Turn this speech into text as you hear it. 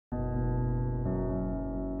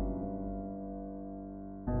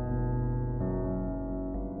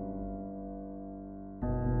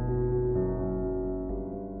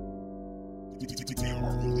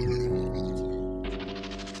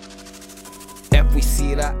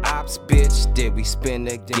see the ops, bitch, then we spin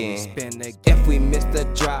again. If we miss the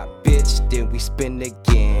drop, bitch, then we spin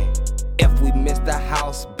again. If we miss the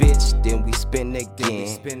house, bitch, then we spin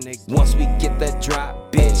again. Once we get the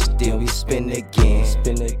drop, bitch, then we spin again.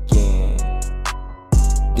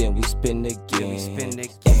 Then we spin again.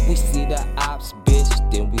 If we see the ops,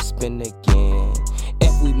 bitch, then we spin again.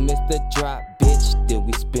 If we miss the drop, bitch, then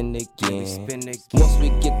we spin again. Once we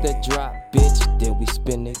get the drop, bitch, then we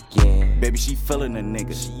spin again. Baby, she feelin' a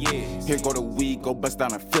nigga. Here go the weed, go bust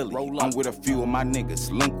down a Philly. I'm with a few of my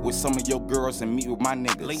niggas. Link with some of your girls and meet with my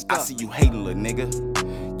niggas. I see you hatin', little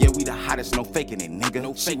nigga. Yeah, we the hottest, no faking it,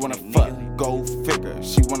 nigga. She wanna fuck, go figure.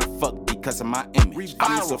 She wanna fuck because of my image.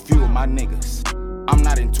 I miss a few of my niggas. I'm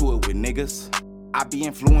not into it with niggas. I be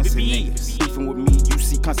influencing niggas. Beefing with me, you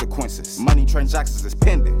see consequences. Money transactions is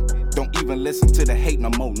pending. Don't even listen to the hate no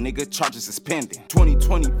more, nigga. Charges is pending.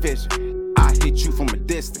 2020 vision. I hit you from a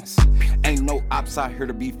distance. Ain't no ops out here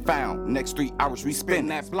to be found. Next 3 hours we spin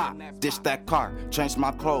that block. Dish that car, change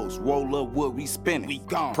my clothes, roll up wood, we spinning. We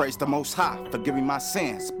gone. Praise the Most High, forgive me my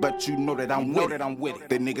sins, but you know that I'm with it.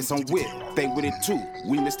 The niggas I'm with, they with it too.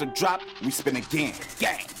 We missed the drop, we spin again.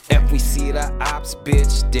 Gang. If we see the ops,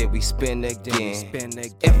 bitch, then we spin again.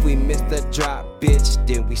 If we miss the drop, bitch,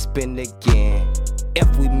 then we spin again.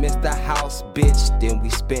 If we miss the house, bitch, then we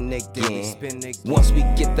spin again. Once we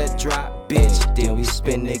get the drop, bitch, then we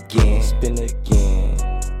spin again.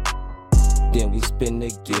 Then we spin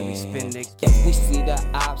again. If we see the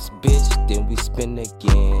ops, bitch, then we spin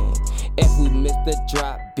again. If we miss the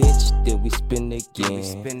drop, bitch, then we spin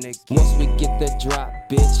again. Once we get the drop,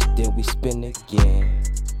 bitch, then we spin again.